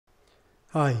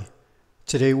Hi,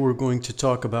 today we're going to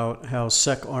talk about how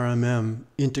secRMM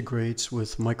integrates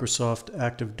with Microsoft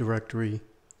Active Directory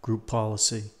group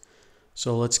policy.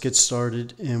 So let's get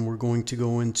started, and we're going to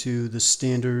go into the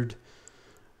standard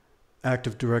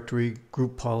Active Directory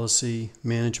group policy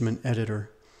management editor.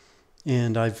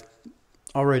 And I've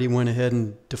already went ahead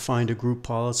and defined a group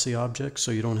policy object,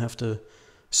 so you don't have to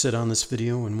sit on this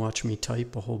video and watch me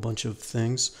type a whole bunch of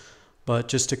things. But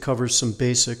just to cover some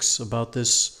basics about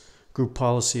this group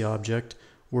policy object,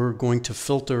 we're going to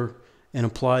filter and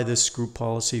apply this group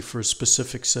policy for a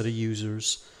specific set of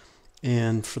users.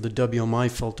 And for the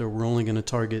WMI filter, we're only going to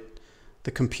target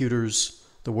the computers,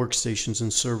 the workstations,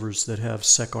 and servers that have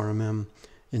secRMM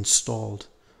installed.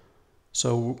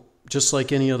 So just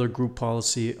like any other group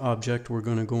policy object, we're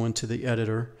going to go into the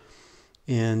editor.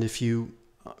 And if you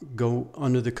go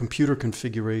under the computer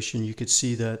configuration, you could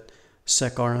see that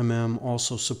secRMM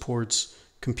also supports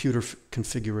computer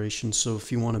configuration. So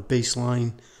if you want a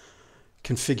baseline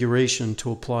configuration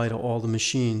to apply to all the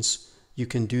machines, you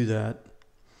can do that.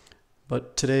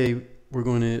 But today we're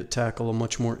going to tackle a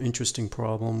much more interesting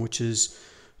problem, which is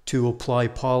to apply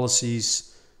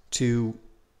policies to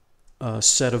a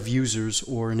set of users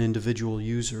or an individual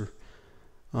user.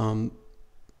 A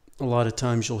lot of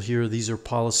times you'll hear these are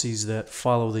policies that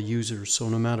follow the user. So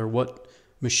no matter what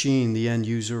machine the end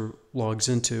user logs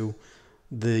into,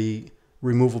 the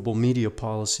removable media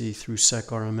policy through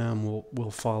secRMM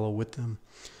will follow with them.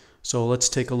 So let's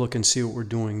take a look and see what we're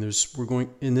doing.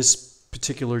 In this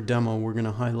particular demo, we're going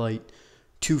to highlight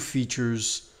two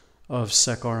features of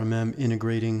secRMM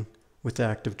integrating with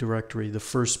Active Directory. The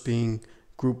first being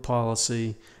group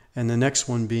policy, and the next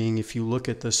one being, if you look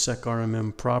at the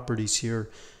secRMM properties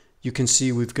here, you can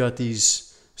see we've got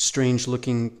these strange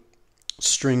looking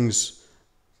strings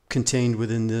contained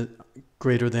within the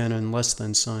greater than and less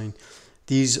than sign.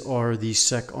 These are the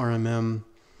secRMM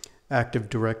Active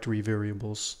Directory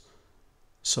variables.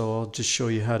 So I'll just show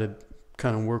you how to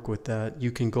kind of work with that.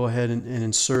 You can go ahead and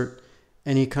insert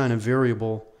any kind of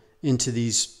variable into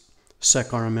these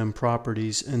secRMM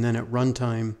properties, and then at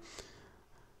runtime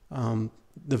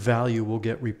the value will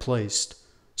get replaced.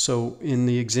 So in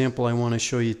the example I want to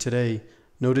show you today,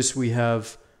 notice we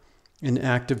have an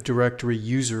Active Directory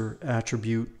user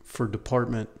attribute for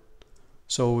department.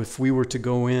 So if we were to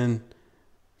go in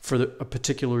for a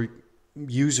particular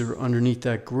user underneath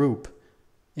that group,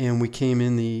 and we came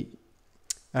in the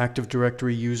Active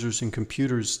Directory users and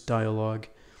computers dialog,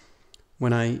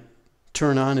 when I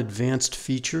turn on advanced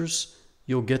features,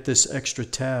 you'll get this extra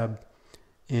tab,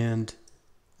 and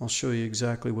I'll show you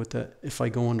exactly what that, if I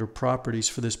go under properties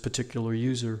for this particular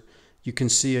user, you can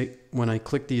see when I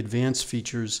click the advanced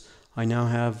features, I now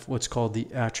have what's called the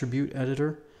attribute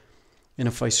editor. And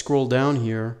if I scroll down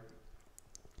here,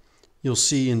 you'll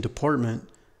see in department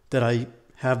that I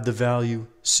have the value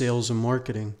sales and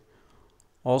marketing.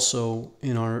 Also,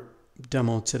 in our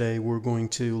demo today, we're going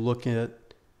to look at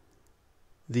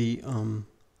the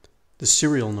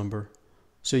serial number.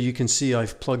 So you can see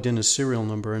I've plugged in a serial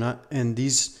number, and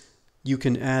these, you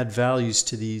can add values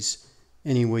to these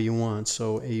any way you want.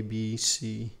 So A, B,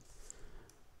 C.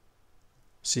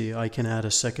 See, I can add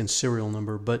a second serial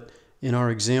number, but in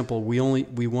our example,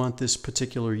 we want this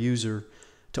particular user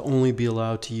to only be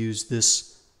allowed to use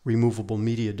this removable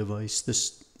media device,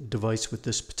 this device with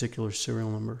this particular serial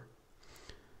number.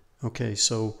 Okay,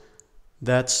 so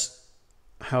that's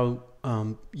how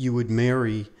you would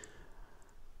marry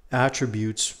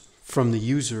attributes from the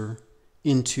user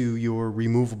into your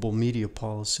removable media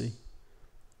policy.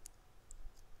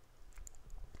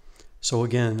 So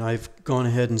again, I've gone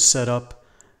ahead and set up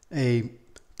a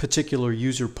particular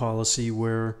user policy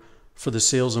where for the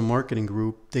sales and marketing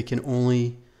group, they can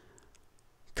only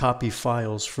copy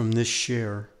files from this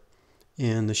share,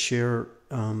 and the share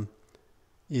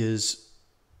is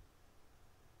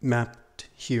mapped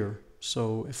here.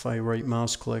 So if I right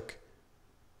mouse click,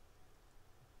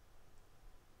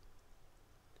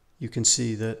 you can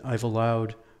see that I've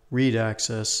allowed read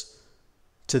access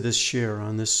to this share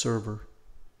on this server,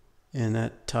 and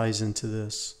that ties into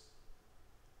this.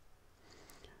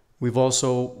 We've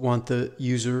also want the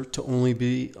user to only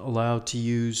be allowed to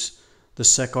use the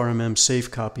secRMM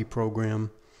Safe Copy program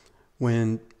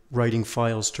when writing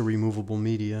files to removable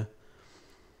media.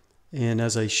 And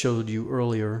as I showed you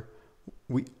earlier,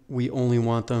 we only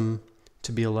want them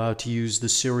to be allowed to use the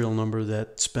serial number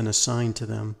that's been assigned to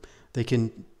them. They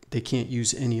can't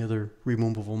use any other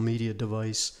removable media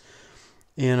device.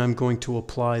 And I'm going to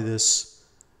apply this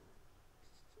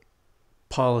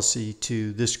policy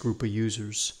to this group of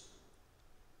users.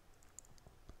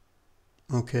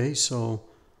 Okay, so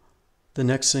the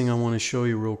next thing I want to show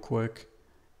you real quick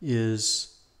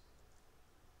is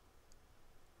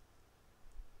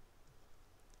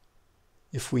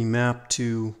if we map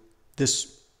to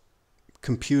this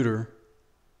computer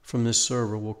from this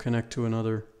server, we'll connect to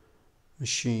another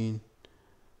machine.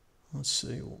 Let's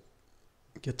see, we'll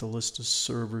get the list of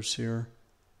servers here.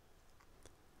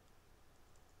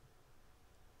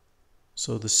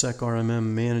 So the secRMM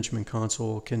management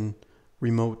console can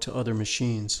remote to other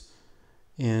machines.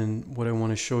 And what I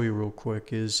want to show you real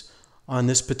quick is on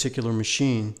this particular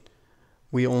machine,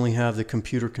 we only have the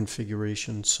computer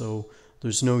configuration, so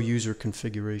there's no user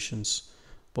configurations.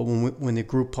 But when the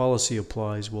group policy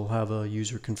applies, we'll have a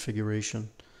user configuration.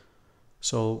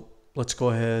 So let's go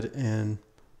ahead and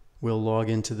we'll log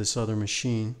into this other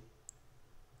machine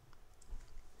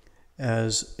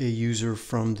as a user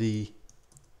from the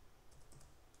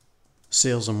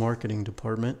sales and marketing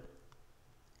department.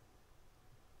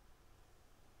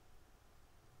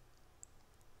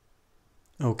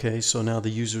 Okay, so now the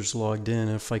user's logged in.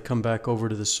 If I come back over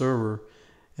to the server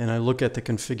and I look at the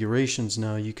configurations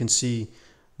now, you can see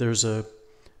there's a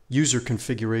user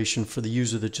configuration for the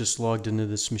user that just logged into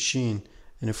this machine.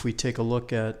 And if we take a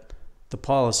look at the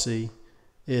policy,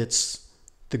 it's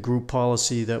the group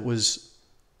policy that was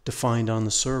defined on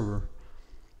the server.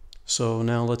 So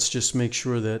now let's just make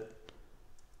sure that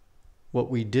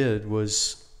what we did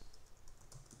was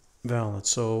valid.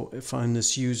 So if I'm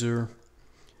this user,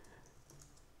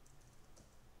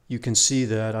 you can see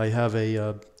that I have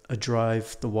a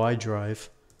drive, the Y drive,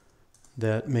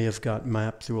 that may have got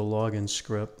mapped through a login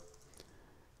script.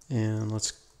 And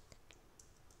let's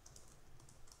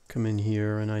come in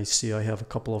here and I see I have a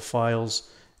couple of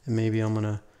files, and maybe I'm going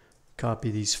to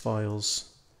copy these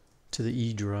files to the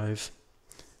E drive.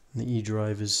 And the E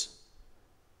drive is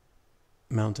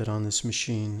mounted on this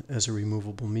machine as a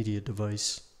removable media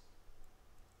device.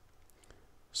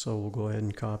 So we'll go ahead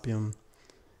and copy them.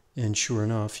 And sure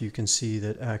enough, you can see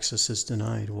that access is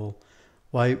denied. Well,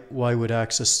 why would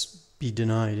access be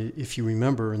denied? If you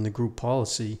remember in the group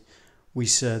policy, we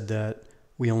said that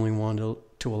we only wanted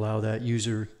to allow that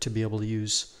user to be able to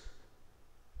use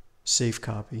safe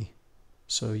copy.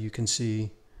 So you can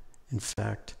see, in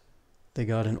fact, they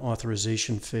got an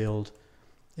authorization failed,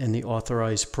 and the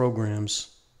authorized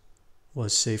programs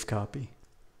was safe copy.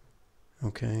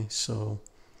 Okay, so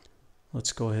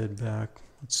let's go ahead back.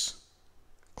 Let's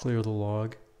clear the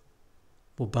log.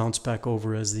 We'll bounce back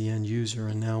over as the end user,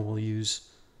 and now we'll use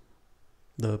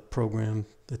the program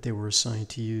that they were assigned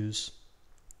to use.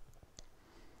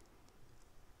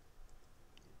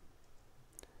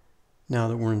 Now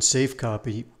that we're in safe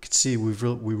copy, you can see we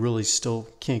really still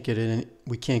can't get in.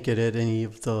 We can't get at any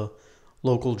of the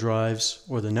local drives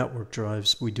or the network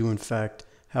drives. We do in fact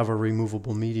have a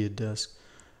removable media disk.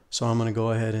 So I'm going to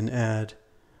go ahead and add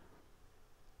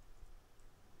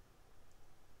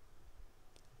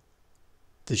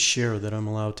the share that I'm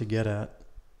allowed to get at.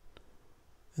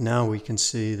 And now we can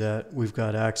see that we've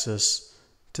got access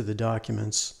to the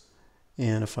documents,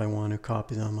 and if I want to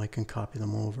copy them, I can copy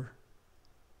them over.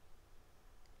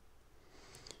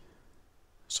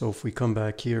 So if we come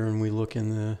back here and we look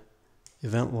in the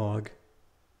event log,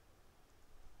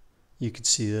 you can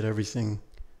see that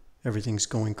everything's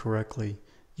going correctly.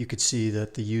 You could see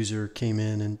that the user came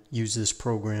in and used this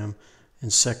program,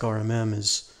 and secRMM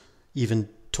has even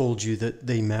told you that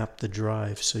they mapped the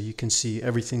drive, so you can see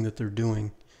everything that they're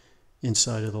doing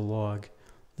inside of the log.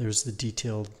 There's the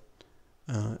detailed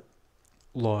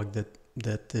log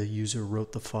that the user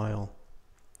wrote the file.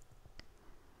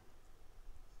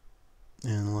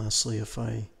 And lastly, if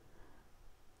I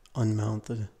unmount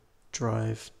the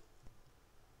drive,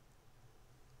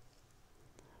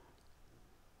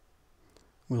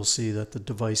 we'll see that the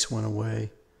device went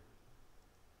away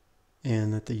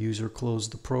and that the user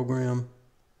closed the program,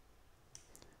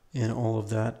 and all of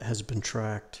that has been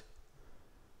tracked.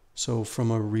 So from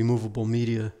a removable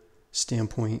media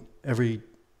standpoint, every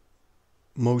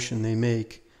motion they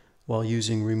make while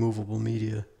using removable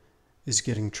media is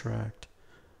getting tracked.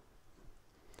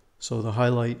 So the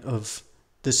highlight of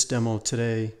this demo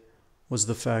today was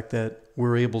the fact that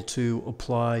we're able to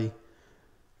apply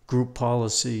group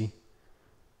policy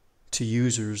to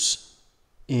users,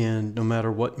 and no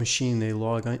matter what machine they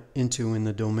log into in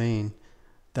the domain,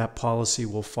 that policy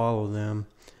will follow them.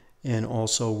 And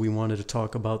also we wanted to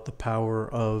talk about the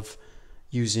power of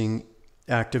using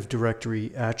Active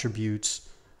Directory attributes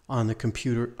on the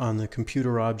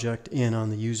computer object and on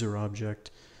the user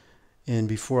object. And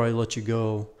before I let you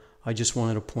go, I just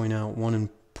wanted to point out one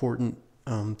important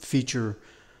feature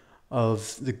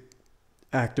of the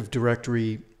Active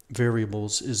Directory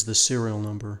variables is the serial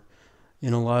number.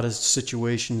 In a lot of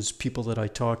situations, people that I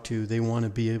talk to, they want to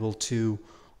be able to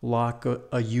lock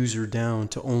a user down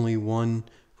to only one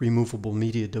removable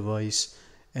media device,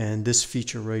 and this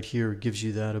feature right here gives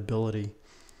you that ability.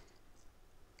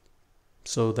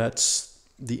 So that's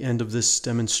the end of this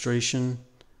demonstration.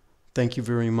 Thank you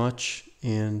very much,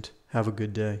 and have a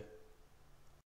good day.